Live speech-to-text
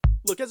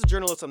Look, as a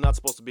journalist, I'm not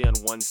supposed to be on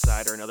one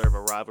side or another of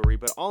a rivalry,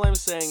 but all I'm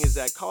saying is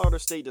that Colorado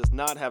State does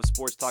not have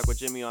Sports Talk with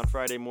Jimmy on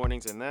Friday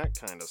mornings, and that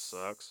kinda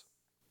sucks.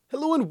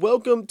 Hello and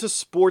welcome to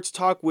Sports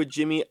Talk with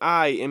Jimmy.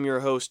 I am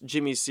your host,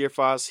 Jimmy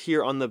Searfoss,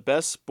 here on the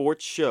best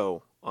sports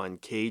show on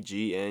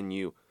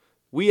KGNU.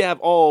 We have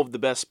all of the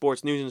best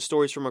sports news and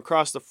stories from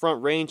across the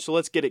Front Range, so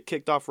let's get it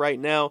kicked off right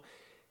now.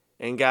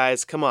 And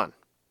guys, come on.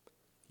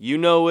 You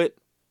know it,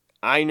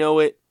 I know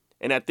it,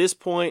 and at this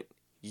point,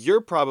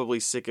 you're probably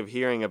sick of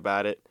hearing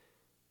about it.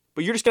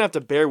 But you're just going to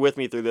have to bear with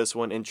me through this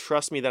one and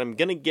trust me that I'm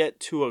going to get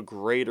to a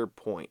greater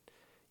point.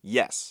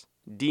 Yes,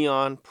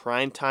 Deion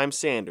Primetime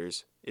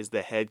Sanders is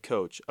the head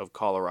coach of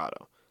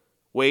Colorado.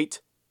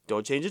 Wait,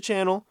 don't change the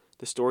channel.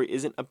 The story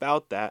isn't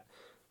about that,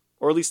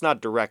 or at least not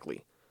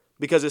directly.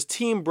 Because his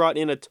team brought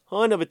in a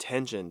ton of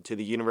attention to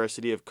the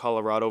University of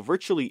Colorado.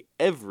 Virtually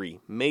every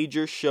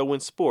major show in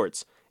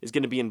sports is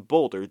going to be in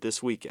Boulder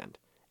this weekend.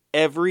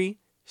 Every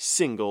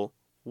single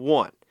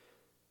one.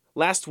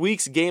 Last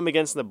week's game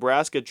against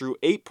Nebraska drew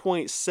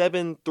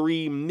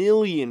 8.73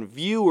 million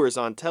viewers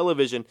on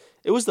television.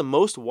 It was the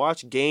most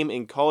watched game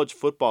in college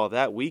football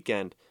that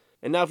weekend.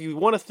 And now if you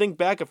want to think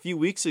back a few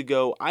weeks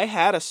ago, I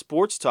had a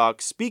sports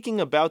talk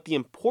speaking about the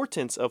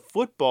importance of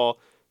football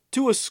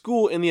to a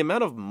school and the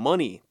amount of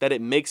money that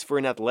it makes for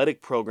an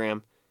athletic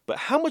program. But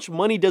how much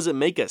money does it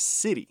make a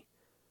city?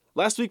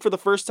 Last week, for the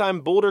first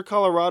time, Boulder,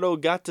 Colorado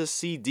got to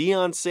see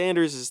Deion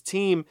Sanders'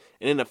 team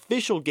in an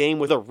official game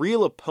with a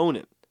real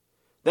opponent.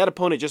 That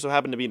opponent just so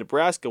happened to be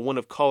Nebraska, one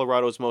of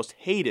Colorado's most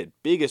hated,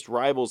 biggest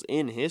rivals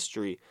in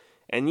history.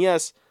 And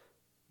yes,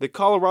 the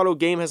Colorado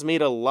game has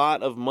made a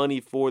lot of money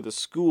for the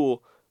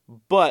school,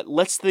 but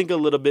let's think a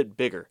little bit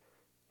bigger.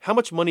 How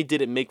much money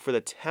did it make for the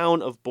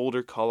town of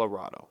Boulder,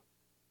 Colorado?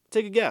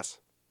 Take a guess.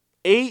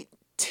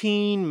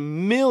 $18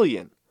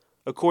 million,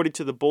 according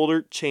to the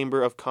Boulder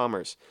Chamber of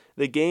Commerce.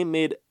 The game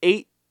made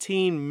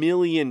 $18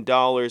 million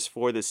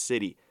for the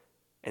city,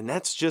 and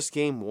that's just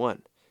game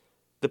one.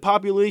 The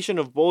population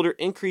of Boulder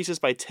increases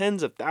by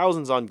tens of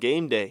thousands on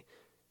game day.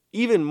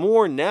 Even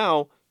more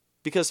now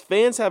because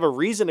fans have a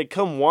reason to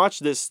come watch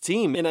this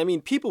team. And I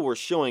mean, people were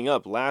showing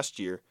up last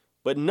year,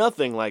 but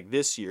nothing like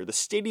this year. The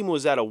stadium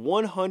was at a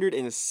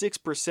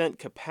 106%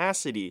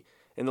 capacity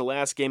in the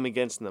last game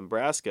against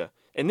Nebraska.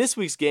 And this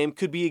week's game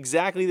could be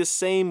exactly the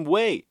same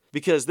way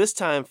because this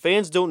time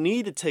fans don't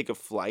need to take a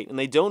flight and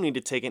they don't need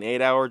to take an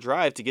 8-hour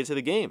drive to get to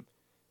the game.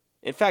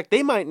 In fact,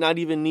 they might not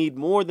even need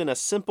more than a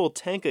simple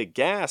tank of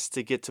gas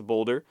to get to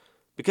Boulder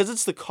because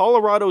it's the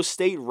Colorado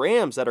State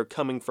Rams that are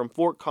coming from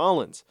Fort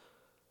Collins.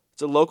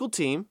 It's a local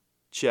team,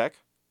 check.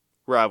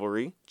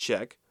 Rivalry,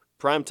 check.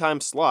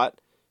 Primetime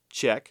slot,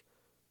 check.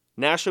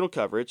 National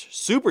coverage,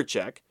 super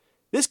check.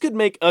 This could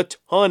make a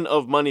ton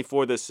of money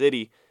for the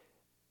city.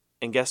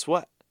 And guess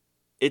what?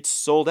 It's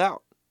sold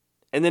out.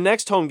 And the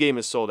next home game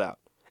is sold out.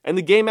 And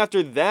the game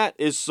after that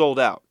is sold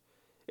out.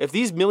 If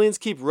these millions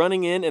keep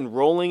running in and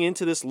rolling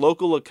into this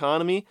local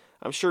economy,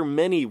 I'm sure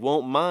many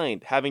won't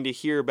mind having to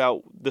hear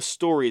about the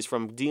stories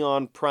from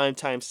Deion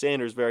Primetime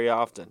Sanders very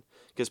often,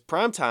 because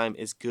primetime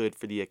is good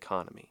for the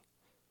economy.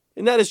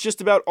 And that is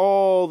just about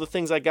all the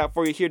things I got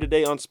for you here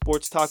today on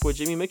Sports Talk with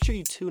Jimmy. Make sure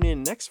you tune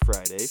in next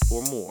Friday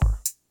for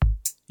more.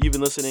 You've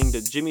been listening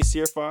to Jimmy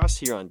Searfoss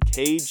here on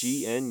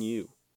KGNU.